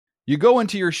You go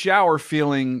into your shower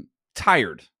feeling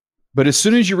tired, but as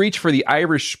soon as you reach for the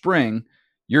Irish Spring,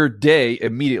 your day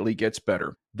immediately gets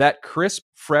better. That crisp,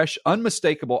 fresh,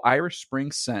 unmistakable Irish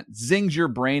Spring scent zings your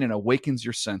brain and awakens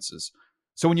your senses.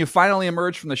 So when you finally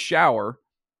emerge from the shower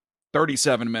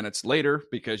 37 minutes later,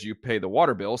 because you pay the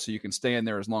water bill so you can stay in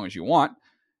there as long as you want,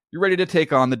 you're ready to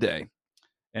take on the day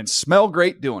and smell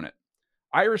great doing it.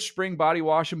 Irish Spring Body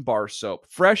Wash and Bar Soap.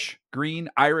 Fresh, green,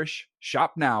 Irish.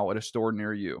 Shop now at a store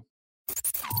near you.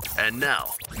 And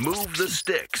now, Move the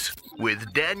Sticks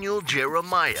with Daniel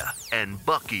Jeremiah and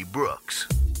Bucky Brooks.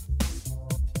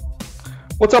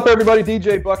 What's up, everybody?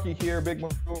 DJ Bucky here. Big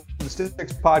Move the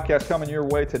Sticks podcast coming your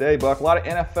way today, Buck. A lot of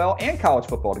NFL and college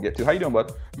football to get to. How you doing,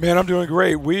 bud? Man, I'm doing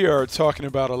great. We are talking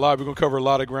about a lot. We're going to cover a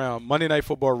lot of ground. Monday Night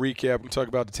Football recap. We're going to talk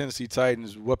about the Tennessee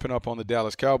Titans whooping up on the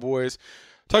Dallas Cowboys.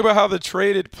 Talk about how the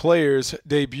traded players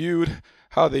debuted,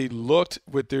 how they looked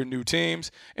with their new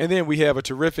teams. And then we have a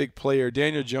terrific player,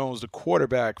 Daniel Jones, the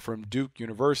quarterback from Duke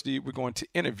University. We're going to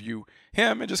interview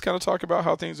him and just kind of talk about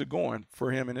how things are going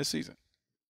for him in this season.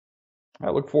 I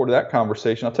look forward to that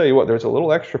conversation. I'll tell you what, there's a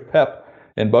little extra pep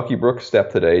in Bucky Brooks'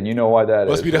 step today, and you know why that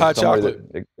is. Must be the hot chocolate.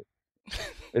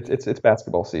 It's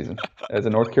basketball season. As a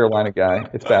North Carolina guy,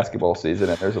 it's basketball season,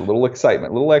 and there's a little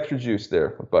excitement, a little extra juice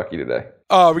there with Bucky today.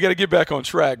 Oh, we got to get back on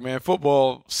track, man.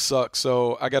 Football sucks,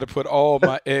 so I got to put all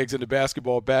my eggs in the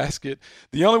basketball basket.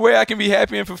 The only way I can be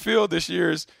happy and fulfilled this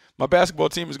year is my basketball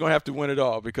team is going to have to win it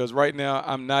all, because right now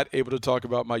I'm not able to talk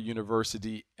about my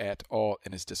university at all,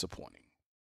 and it's disappointing.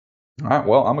 All right,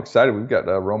 well, I'm excited. We've got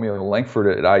Romeo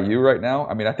Langford at IU right now.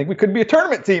 I mean, I think we could be a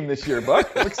tournament team this year, Buck.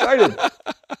 I'm excited.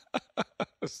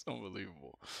 It's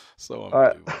unbelievable. So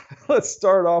unbelievable. All right, let's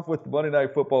start off with Monday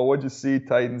Night Football. What'd you see,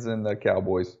 Titans and the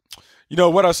Cowboys? You know,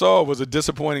 what I saw was a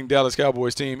disappointing Dallas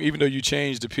Cowboys team. Even though you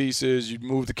changed the pieces, you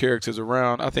moved the characters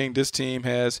around, I think this team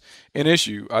has an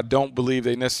issue. I don't believe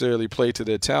they necessarily play to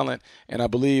their talent, and I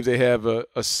believe they have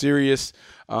a serious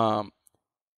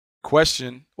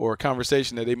question or a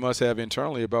conversation that they must have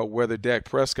internally about whether Dak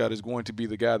Prescott is going to be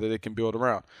the guy that they can build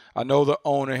around. I know the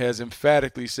owner has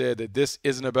emphatically said that this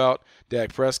isn't about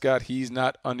Dak Prescott. He's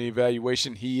not under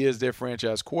evaluation. He is their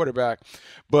franchise quarterback.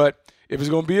 But if it's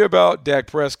going to be about Dak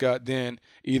Prescott, then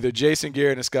either Jason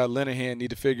Garrett and Scott Linehan need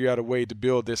to figure out a way to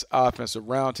build this offense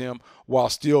around him while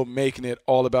still making it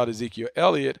all about Ezekiel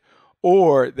Elliott,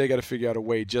 or they got to figure out a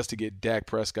way just to get Dak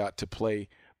Prescott to play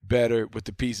better with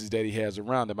the pieces that he has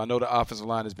around him. I know the offensive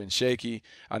line has been shaky.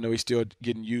 I know he's still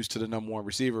getting used to the number one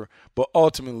receiver. But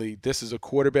ultimately, this is a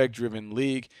quarterback-driven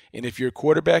league, and if your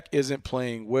quarterback isn't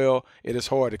playing well, it is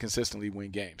hard to consistently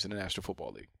win games in the National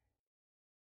Football League.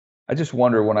 I just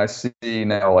wonder when I see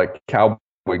now like Cowboy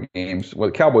games.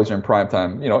 Well, the Cowboys are in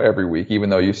primetime, every week,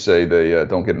 even though you say they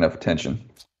don't get enough attention.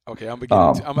 Okay, I'm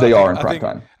beginning. They are in prime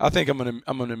time. I think I'm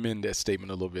gonna amend that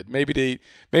statement a little bit. Maybe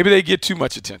they get too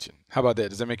much attention. How about that?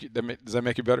 Does that make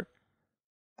it better?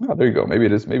 Oh, there you go. Maybe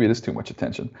it is too much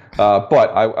attention. But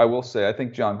I will say I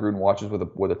think John Gruden watches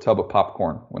with a tub of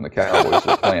popcorn when the Cowboys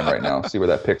are playing right now. See what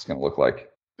that pick's gonna look like.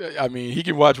 I mean, he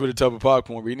can watch with a tub of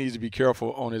popcorn, but he needs to be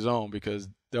careful on his own because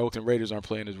the Oakland Raiders aren't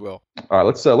playing as well. All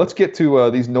right, let's get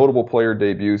to these notable player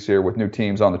debuts here with new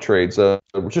teams on the trades. We'll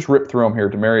just rip through them here.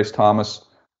 Demaryius Thomas,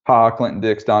 Clinton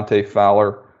Dix, Dante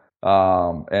Fowler,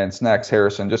 and Snacks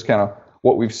Harrison. Just kind of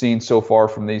what we've seen so far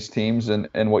from these teams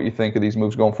and what you think of these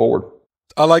moves going forward.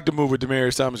 I like the move with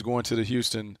Demaryius Thomas going to the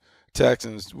Houston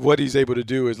Texans. What he's able to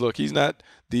do is, look, he's not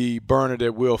the burner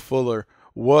that Will Fuller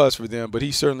was for them, but he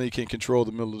certainly can control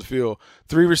the middle of the field.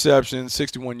 3 receptions,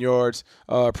 61 yards,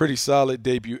 pretty solid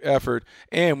debut effort.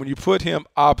 And when you put him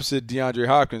opposite DeAndre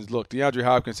Hopkins, look, DeAndre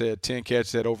Hopkins had 10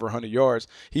 catches at over 100 yards.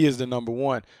 He is the number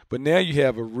one. But now you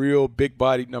have a real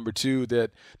big-bodied number 2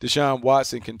 that Deshaun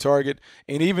Watson can target.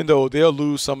 And even though they'll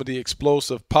lose some of the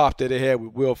explosive pop that they had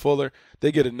with Will Fuller,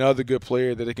 they get another good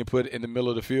player that they can put in the middle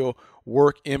of the field,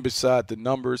 work in beside the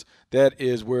numbers. That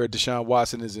is where Deshaun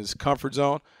Watson is in his comfort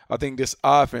zone. I think this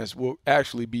offense will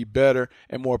actually be better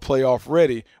and more playoff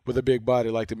ready with a big body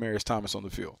like Demaryius Thomas on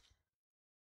the field.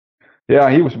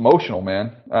 Yeah, he was emotional,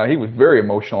 man. He was very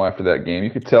emotional after that game. You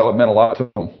could tell it meant a lot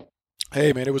to him.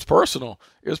 Hey, man, it was personal.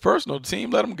 It was personal. The team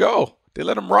let him go. They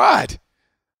let him ride.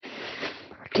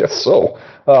 I guess so.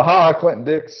 Clinton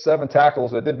Dix, 7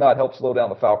 tackles. It did not help slow down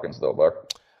the Falcons, though,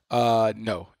 Buck.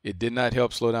 No, it did not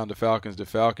help slow down the Falcons. The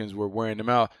Falcons were wearing them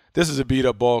out. This is a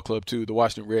beat-up ball club, too, the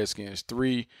Washington Redskins.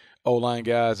 3 O-line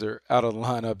guys are out of the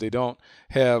lineup. They don't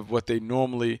have what they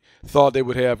normally thought they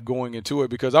would have going into it,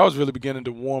 because I was really beginning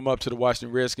to warm up to the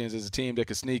Washington Redskins as a team that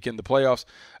could sneak in the playoffs.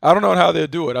 I don't know how they'll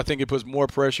do it. I think it puts more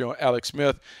pressure on Alex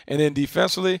Smith. And then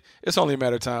defensively, it's only a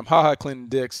matter of time. Clinton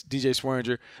Dix, DJ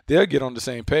Swearinger, they'll get on the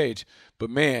same page. But,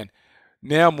 man,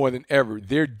 now more than ever,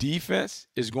 their defense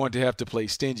is going to have to play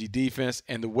stingy defense.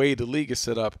 And the way the league is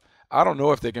set up, I don't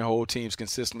know if they can hold teams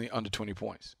consistently under 20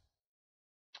 points.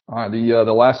 All right,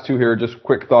 the last two here, just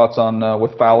quick thoughts on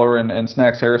with Fowler and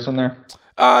Snacks Harrison there.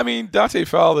 I mean, Dante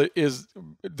Fowler is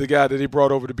the guy that they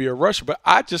brought over to be a rusher, but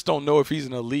I just don't know if he's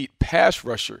an elite pass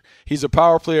rusher. He's a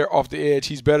power player off the edge.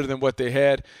 He's better than what they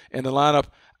had in the lineup.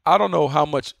 I don't know how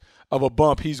much of a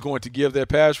bump he's going to give that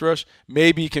pass rush.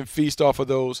 Maybe he can feast off of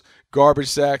those garbage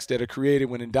sacks that are created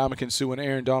when Ndamukong Suh and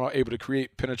Aaron Donald are able to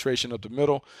create penetration up the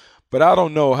middle. But I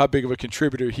don't know how big of a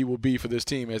contributor he will be for this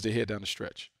team as they head down the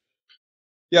stretch.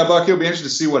 Yeah, Buck, it'll be interesting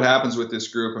to see what happens with this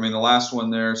group. I mean, the last one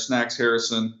there, Snacks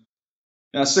Harrison,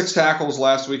 6 tackles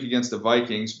last week against the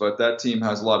Vikings, but that team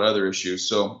has a lot of other issues.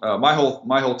 So my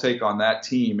whole take on that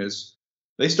team is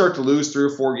they start to lose 3 or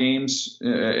 4 games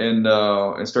and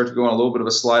start to go on a little bit of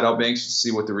a slide. I'll be anxious to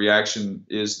see what the reaction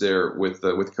is there with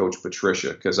Coach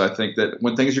Patricia, because I think that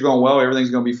when things are going well, everything's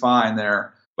going to be fine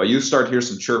there. But you start to hear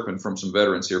some chirping from some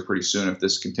veterans here pretty soon if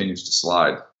this continues to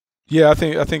slide. Yeah, I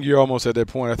think you're almost at that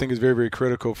point. I think it's very, very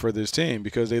critical for this team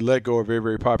because they let go of a very,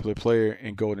 very popular player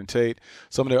in Golden Tate.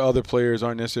 Some of their other players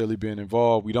aren't necessarily being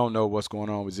involved. We don't know what's going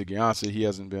on with Ziggy Ansah. He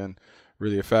hasn't been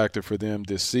really a factor for them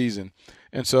this season.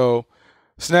 And so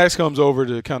Snacks comes over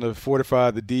to kind of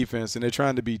fortify the defense, and they're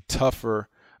trying to be tougher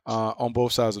on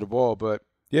both sides of the ball. But,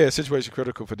 yeah, it's situation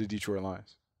critical for the Detroit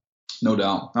Lions. No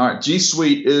doubt. All right, G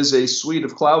Suite is a suite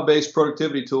of cloud-based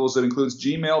productivity tools that includes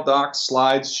Gmail, Docs,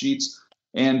 Slides, Sheets,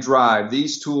 and Drive.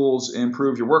 These tools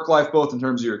improve your work life both in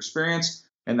terms of your experience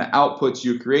and the outputs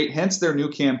you create. Hence their new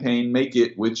campaign, Make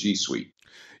It with G Suite.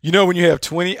 You know, when you have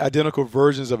 20 identical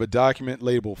versions of a document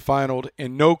labeled Final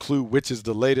and no clue which is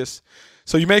the latest,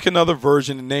 so you make another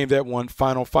version and name that one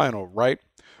Final, right?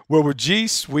 Well, with G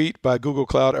Suite by Google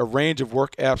Cloud, a range of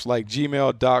work apps like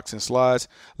Gmail, Docs, and Slides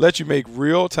let you make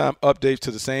real-time updates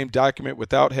to the same document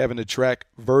without having to track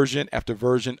version after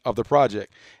version of the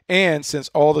project. And since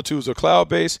all the tools are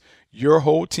cloud-based, your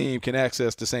whole team can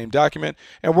access the same document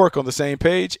and work on the same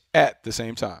page at the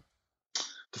same time.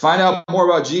 To find out more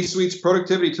about G Suite's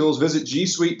productivity tools, visit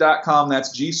gsuite.com.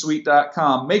 That's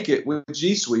gsuite.com. Make It with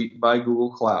G Suite by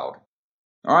Google Cloud.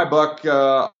 All right, Buck,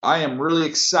 I am really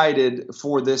excited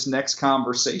for this next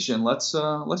conversation. Let's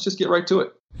just get right to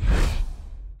it.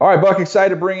 All right, Buck,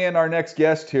 excited to bring in our next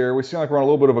guest here. We seem like we're on a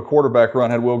little bit of a quarterback run.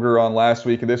 Had Wilger on last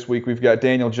week, and this week we've got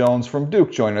Daniel Jones from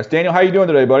Duke joining us. Daniel, how you doing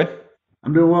today, buddy?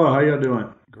 I'm doing well. How y'all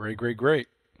doing? Great.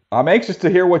 I'm anxious to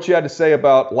hear what you had to say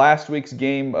about last week's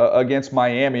game against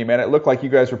Miami, man. It looked like you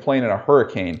guys were playing in a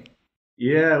hurricane.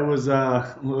 Yeah, it was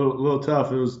a little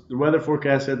tough. It was the weather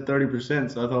forecast said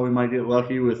 30%, so I thought we might get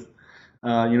lucky with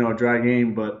a dry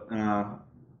game, but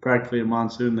practically a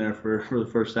monsoon there for the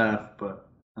first half. But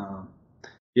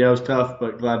yeah, it was tough,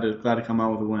 but glad to come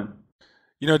out with a win.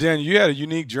 You know, Dan, you had a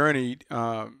unique journey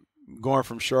going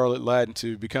from Charlotte Latin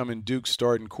to becoming Duke's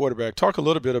starting quarterback. Talk a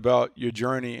little bit about your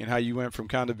journey and how you went from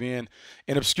kind of being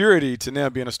in obscurity to now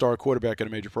being a star quarterback at a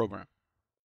major program.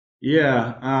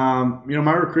 Yeah,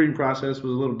 my recruiting process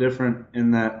was a little different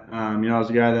in that, I was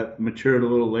a guy that matured a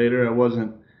little later. I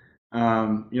wasn't,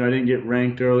 I didn't get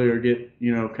ranked early or get,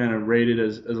 kind of rated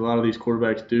as a lot of these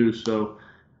quarterbacks do. So,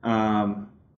 kind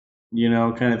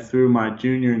of through my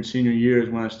junior and senior years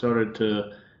when I started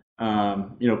to,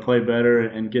 play better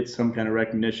and get some kind of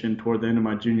recognition toward the end of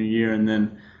my junior year. And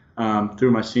then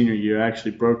through my senior year, I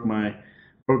actually broke my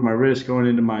wrist going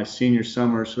into my senior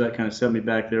summer, so that kind of set me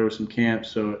back there with some camps.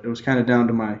 So it was kind of down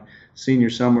to my senior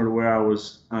summer to where I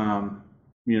was, had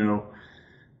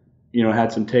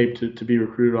some tape to be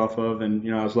recruited off of,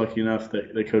 and I was lucky enough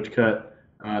that Coach Cutt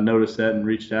noticed that and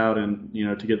reached out and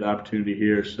to get the opportunity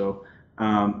here. So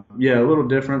a little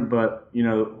different, but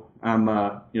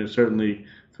I'm certainly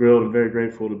thrilled and very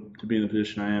grateful to be in the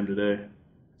position I am today.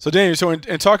 So, Daniel,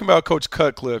 in talking about Coach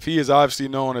Cutcliffe, he is obviously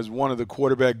known as one of the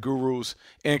quarterback gurus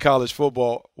in college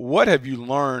football. What have you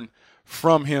learned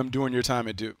from him during your time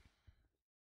at Duke?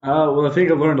 Well, I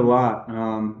think I've learned a lot.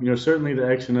 Certainly the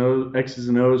X's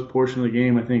and O's portion of the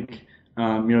game, I think,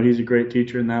 he's a great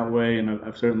teacher in that way, and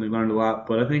I've certainly learned a lot.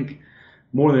 But I think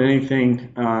more than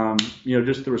anything,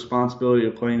 just the responsibility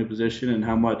of playing the position and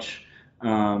how much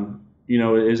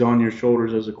is on your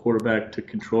shoulders as a quarterback to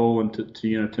control and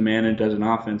to manage as an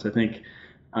offense. I think,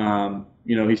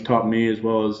 he's taught me as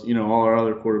well as, all our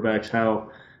other quarterbacks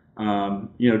how,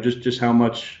 just how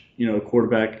much, a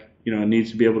quarterback,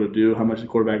 needs to be able to do, how much the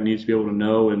quarterback needs to be able to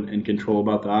know and control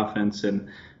about the offense, and,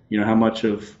 how much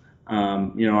of,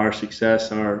 our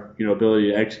success, our,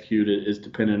 ability to execute it is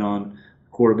dependent on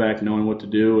quarterback knowing what to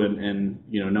do and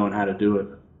knowing how to do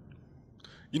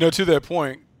it. To that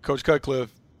point, Coach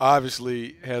Cutcliffe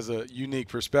obviously has a unique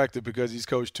perspective because he's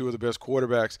coached two of the best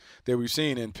quarterbacks that we've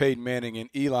seen in Peyton Manning and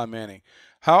Eli Manning.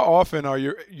 How often are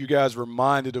you guys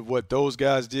reminded of what those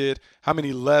guys did? How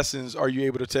many lessons are you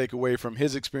able to take away from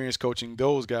his experience coaching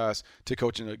those guys to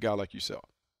coaching a guy like yourself?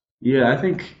 Yeah, I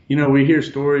think, we hear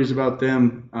stories about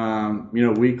them,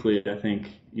 weekly. I think,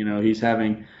 he's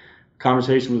having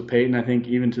conversation with Peyton. I think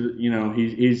even to,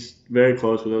 he's very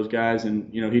close with those guys,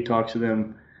 and, he talks to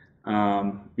them,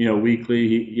 weekly.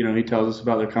 He tells us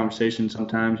about their conversations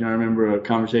sometimes. I remember a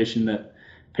conversation that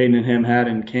Peyton and him had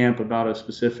in camp about a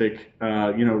specific,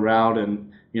 route,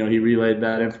 and, he relayed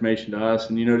that information to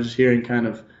us, and, just hearing kind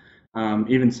of,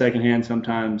 even secondhand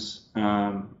sometimes,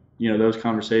 those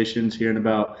conversations, hearing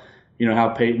about, how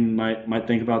Peyton might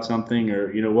think about something,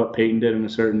 or, what Peyton did in a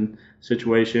certain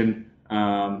situation, it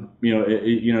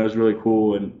was really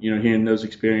cool, and, hearing those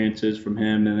experiences from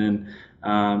him. And then,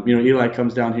 Eli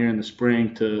comes down here in the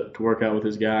spring to work out with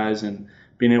his guys, and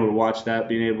being able to watch that,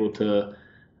 being able to,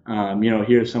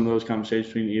 hear some of those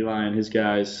conversations between Eli and his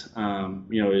guys,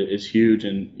 is huge,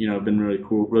 and, been really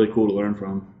cool to learn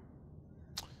from.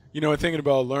 And thinking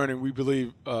about learning, we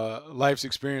believe life's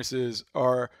experiences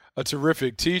are a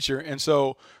terrific teacher. And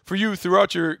so for you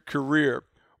throughout your career,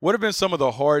 what have been some of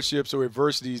the hardships or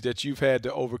adversities that you've had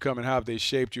to overcome, and how have they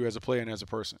shaped you as a player and as a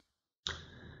person?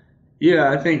 Yeah,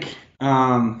 I think,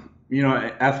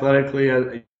 athletically,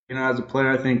 as a player,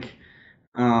 I think,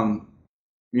 kind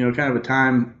of a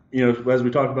time, as we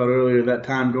talked about earlier, that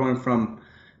time going from,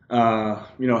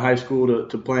 high school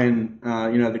to playing,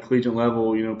 at the collegiate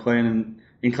level, playing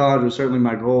in college was certainly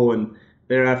my goal. And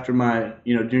thereafter my,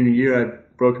 junior year,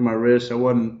 I'd broken my wrist. I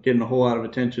wasn't getting a whole lot of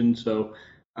attention. So,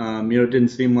 it didn't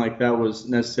seem like that was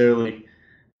necessarily,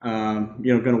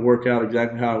 going to work out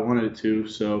exactly how I wanted it to.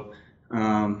 So,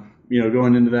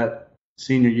 going into that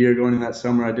senior year, going into that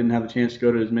summer, I didn't have a chance to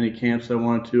go to as many camps as I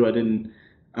wanted to. I didn't,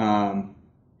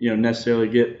 necessarily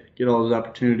get all those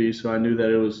opportunities. So I knew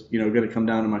that it was, going to come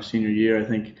down to my senior year. I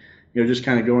think, just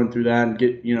kind of going through that and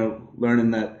learning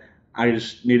that I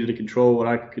just needed to control what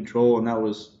I could control, and that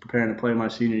was preparing to play my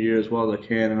senior year as well as I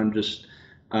can. And I'm just,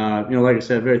 like I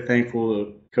said, very thankful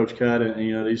to Coach Cutt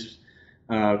and these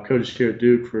coaches here at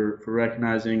Duke for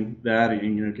recognizing that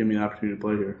and giving me the opportunity to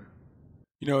play here.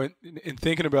 In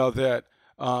thinking about that,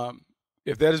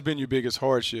 if that has been your biggest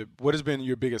hardship, what has been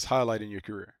your biggest highlight in your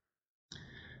career?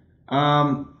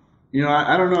 I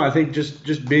don't know. I think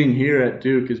just being here at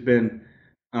Duke has been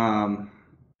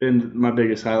my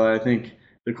biggest highlight. I think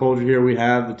the culture here we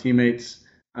have, the teammates,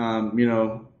 I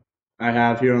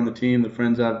have here on the team, the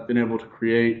friends I've been able to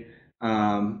create,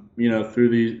 through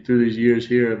these years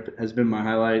here has been my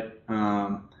highlight.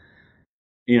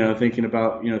 Thinking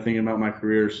about my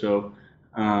career. So,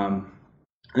 I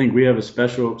think we have a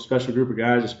special group of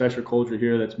guys, a special culture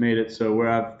here that's made it so where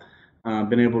I've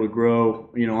been able to grow,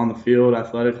 on the field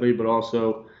athletically, but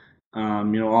also,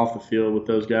 off the field with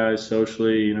those guys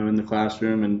socially, in the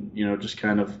classroom, and, just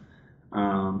kind of,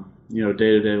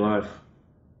 day-to-day life.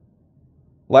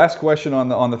 Last question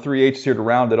on the 3 H's here to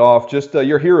round it off. Just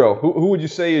your hero. Who would you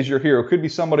say is your hero? Could be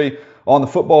somebody on the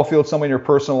football field, somebody in your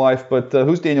personal life, but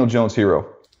who's Daniel Jones' hero?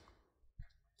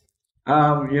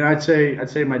 I'd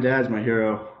say my dad's my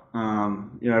hero.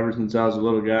 Ever since I was a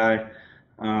little guy,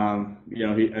 I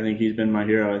think he's been my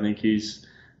hero. I think he's,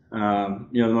 the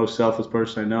most selfless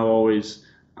person I know. Always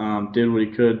did what he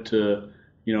could to,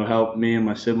 help me and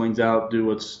my siblings out, do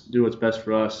what's best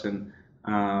for us. And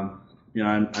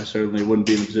I certainly wouldn't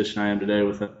be in the position I am today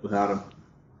without him.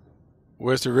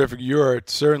 Well, it's terrific. You are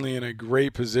certainly in a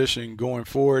great position going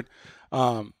forward.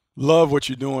 Love what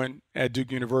you're doing at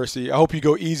Duke University. I hope you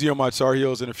go easy on my Tar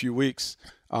Heels in a few weeks.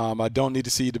 I don't need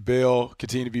to see the bell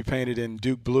continue to be painted in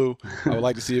Duke blue. I would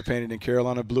like to see it painted in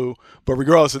Carolina blue. But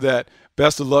regardless of that,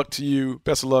 best of luck to you.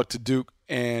 Best of luck to Duke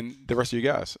and the rest of you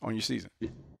guys on your season.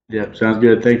 Yeah, sounds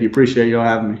good. Thank you. Appreciate y'all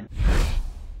having me.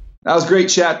 That was a great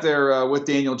chat there with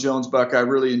Daniel Jones, Buck. I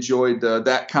really enjoyed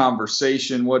that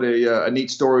conversation. What a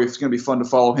neat story. It's going to be fun to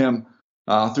follow him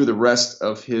through the rest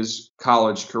of his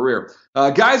college career.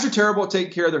 Guys are terrible at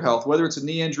taking care of their health. Whether it's a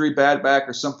knee injury, bad back,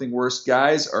 or something worse,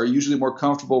 guys are usually more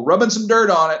comfortable rubbing some dirt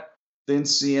on it than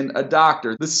seeing a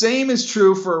doctor. The same is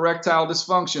true for erectile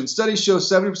dysfunction. Studies show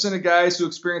 70% of guys who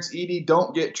experience ED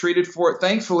don't get treated for it.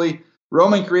 Thankfully,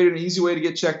 Roman created an easy way to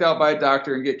get checked out by a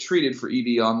doctor and get treated for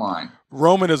ED online.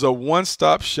 Roman is a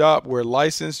one-stop shop where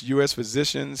licensed U.S.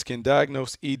 physicians can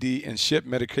diagnose ED and ship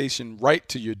medication right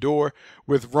to your door.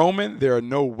 With Roman, there are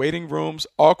no waiting rooms,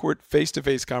 awkward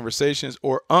face-to-face conversations,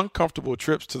 or uncomfortable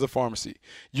trips to the pharmacy.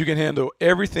 You can handle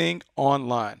everything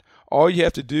online. All you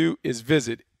have to do is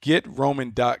visit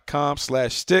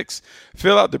GetRoman.com/sticks,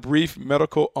 fill out the brief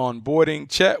medical onboarding,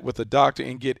 chat with a doctor,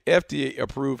 and get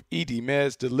FDA-approved ED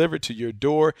meds delivered to your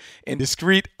door in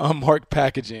discreet, unmarked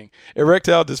packaging.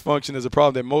 Erectile dysfunction is a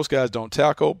problem that most guys don't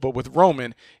tackle, but with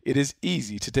Roman, it is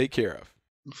easy to take care of.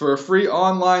 For a free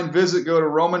online visit, go to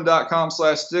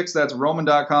Roman.com/sticks. That's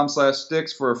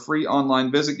Roman.com/sticks for a free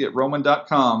online visit. Get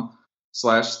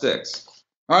Roman.com/sticks.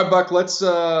 All right, Buck, let's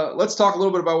talk a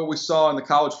little bit about what we saw in the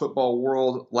college football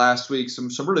world last week.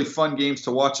 Some really fun games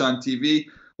to watch on TV.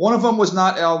 One of them was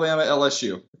not Alabama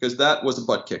LSU because that was a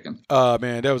butt kicking.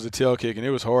 Man, that was a tail kicking.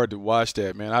 It was hard to watch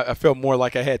that, man. I felt more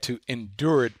like I had to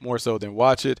endure it more so than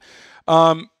watch it.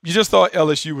 You just thought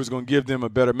LSU was going to give them a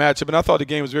better matchup, and I thought the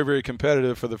game was very, very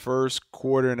competitive for the first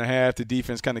quarter and a half. The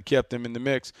defense kind of kept them in the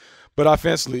mix, but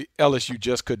offensively, LSU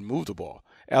just couldn't move the ball.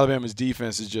 Alabama's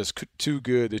defense is just too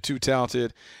good. They're too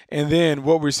talented. And then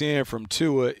what we're seeing from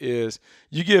Tua is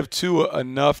you give Tua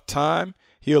enough time,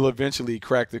 he'll eventually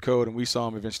crack the code, and we saw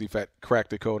him eventually crack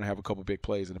the code and have a couple big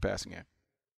plays in the passing game.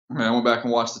 I went back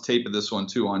and watched the tape of this one,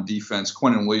 too, on defense.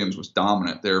 Quinnen Williams was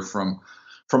dominant there from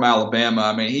Alabama.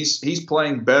 I mean, he's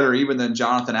playing better even than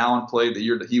Jonathan Allen played the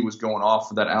year that he was going off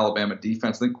for that Alabama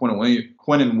defense. I think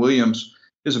Quinnen Williams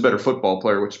is a better football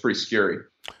player, which is pretty scary.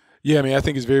 Yeah, I mean, I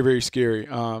think it's very, very scary.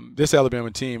 This Alabama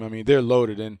team, I mean, they're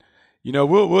loaded. And, you know,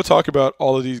 we'll talk about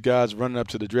all of these guys running up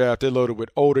to the draft. They're loaded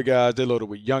with older guys. They're loaded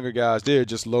with younger guys. They're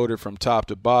just loaded from top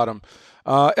to bottom.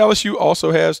 LSU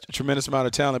also has a tremendous amount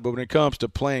of talent, but when it comes to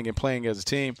playing as a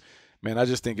team, man, I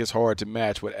just think it's hard to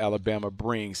match what Alabama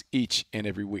brings each and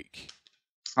every week.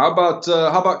 How about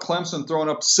Clemson throwing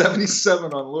up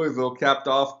 77 on Louisville, capped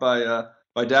off by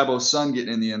Dabo's son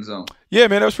getting in the end zone? Yeah,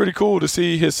 man, that was pretty cool to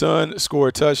see his son score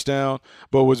a touchdown.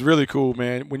 But what's really cool,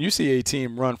 man, when you see a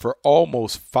team run for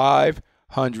almost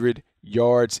 500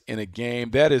 yards in a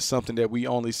game, that is something that we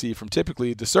only see from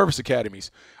typically the service academies,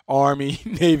 Army,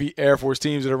 Navy, Air Force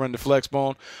teams that are running the flex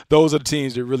bone. Those are the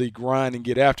teams that really grind and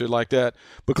get after it like that.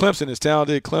 But Clemson is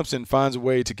talented. Clemson finds a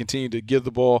way to continue to give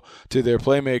the ball to their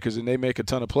playmakers, and they make a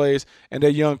ton of plays. And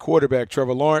that young quarterback,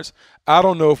 Trevor Lawrence, I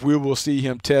don't know if we will see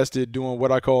him tested doing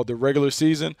what I call the regular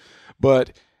season,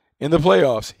 but in the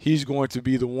playoffs, he's going to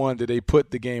be the one that they put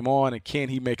the game on, and can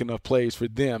he make enough plays for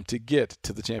them to get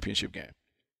to the championship game?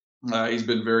 He's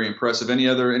been very impressive. Any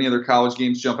other college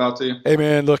games jump out to you? Hey,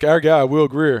 man, look, our guy, Will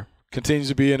Grier, continues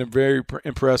to be a very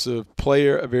impressive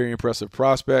player, a very impressive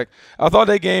prospect. I thought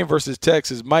that game versus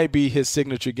Texas might be his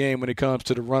signature game when it comes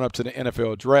to the run-up to the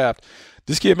NFL draft.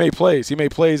 This kid made plays. He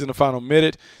made plays in the final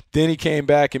minute. Then he came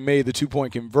back and made the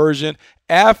two-point conversion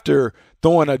after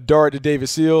throwing a dart to David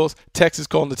Seals. Texas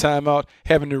calling the timeout,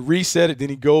 having to reset it. Then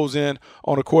he goes in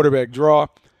on a quarterback draw.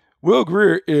 Will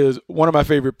Grier is one of my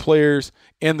favorite players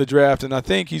in the draft, and I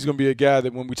think he's going to be a guy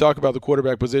that when we talk about the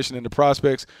quarterback position and the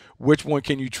prospects, which one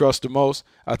can you trust the most,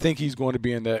 I think he's going to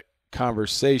be in that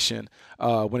conversation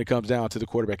when it comes down to the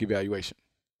quarterback evaluation.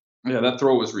 Yeah, that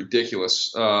throw was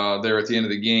ridiculous there at the end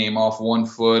of the game, off 1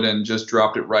 foot and just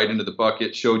dropped it right into the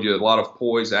bucket. Showed you a lot of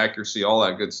poise, accuracy, all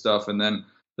that good stuff, and then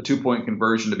the two-point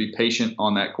conversion to be patient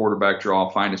on that quarterback draw,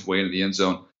 find his way into the end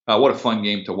zone. What a fun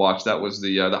game to watch. That was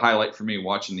the highlight for me,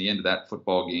 watching the end of that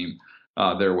football game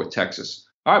there with Texas.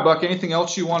 All right, Buck, anything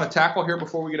else you want to tackle here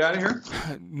before we get out of here?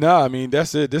 No, I mean,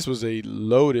 that's it. This was a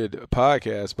loaded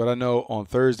podcast, but I know on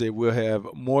Thursday we'll have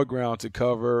more ground to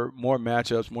cover, more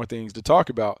matchups, more things to talk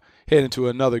about, heading to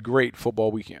another great football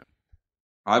weekend.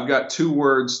 I've got 2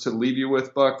 words to leave you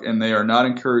with, Buck, and they are not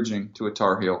encouraging to a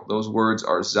Tar Heel. Those words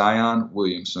are Zion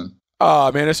Williamson.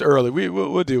 Oh, man, it's early.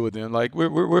 We'll deal with them. Like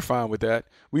we're fine with that.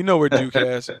 We know where Duke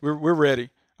has. We're ready.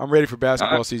 I'm ready for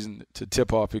basketball season to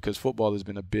tip off because football has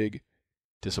been a big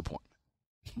disappointment.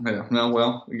 Yeah, no,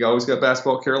 well, we always got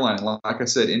basketball at Carolina. Like I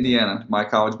said, Indiana, my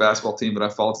college basketball team that I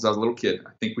followed since I was a little kid.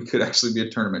 I think we could actually be a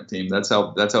tournament team. That's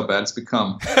how bad it's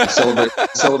become. Celebrate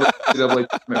NCAA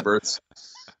tournament berths.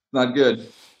 Not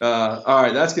good. All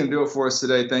right, that's going to do it for us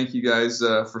today. Thank you guys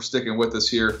for sticking with us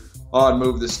here on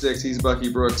Move the Sticks. He's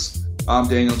Bucky Brooks. I'm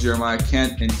Daniel Jeremiah.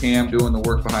 Kent and Cam doing the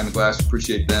work behind the glass.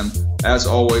 Appreciate them. As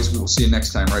always, we will see you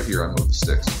next time right here on Move the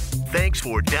Sticks. Thanks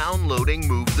for downloading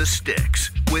Move the Sticks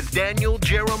with Daniel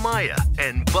Jeremiah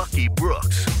and Bucky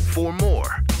Brooks. For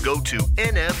more, go to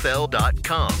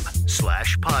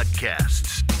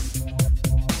NFL.com/podcasts.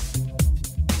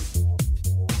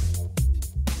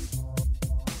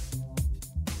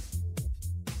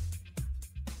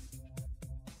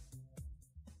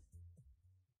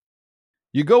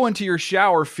 You go into your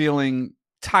shower feeling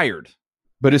tired,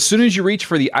 but as soon as you reach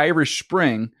for the Irish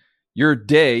Spring, your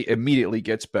day immediately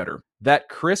gets better. That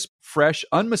crisp, fresh,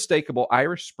 unmistakable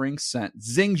Irish Spring scent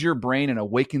zings your brain and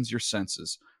awakens your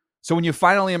senses. So when you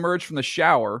finally emerge from the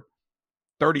shower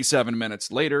 37 minutes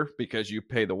later, because you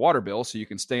pay the water bill so you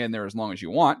can stay in there as long as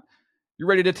you want, you're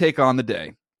ready to take on the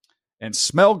day and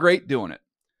smell great doing it.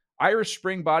 Irish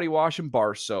Spring Body Wash and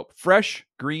Bar Soap. Fresh,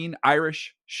 green,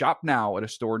 Irish. Shop now at a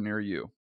store near you.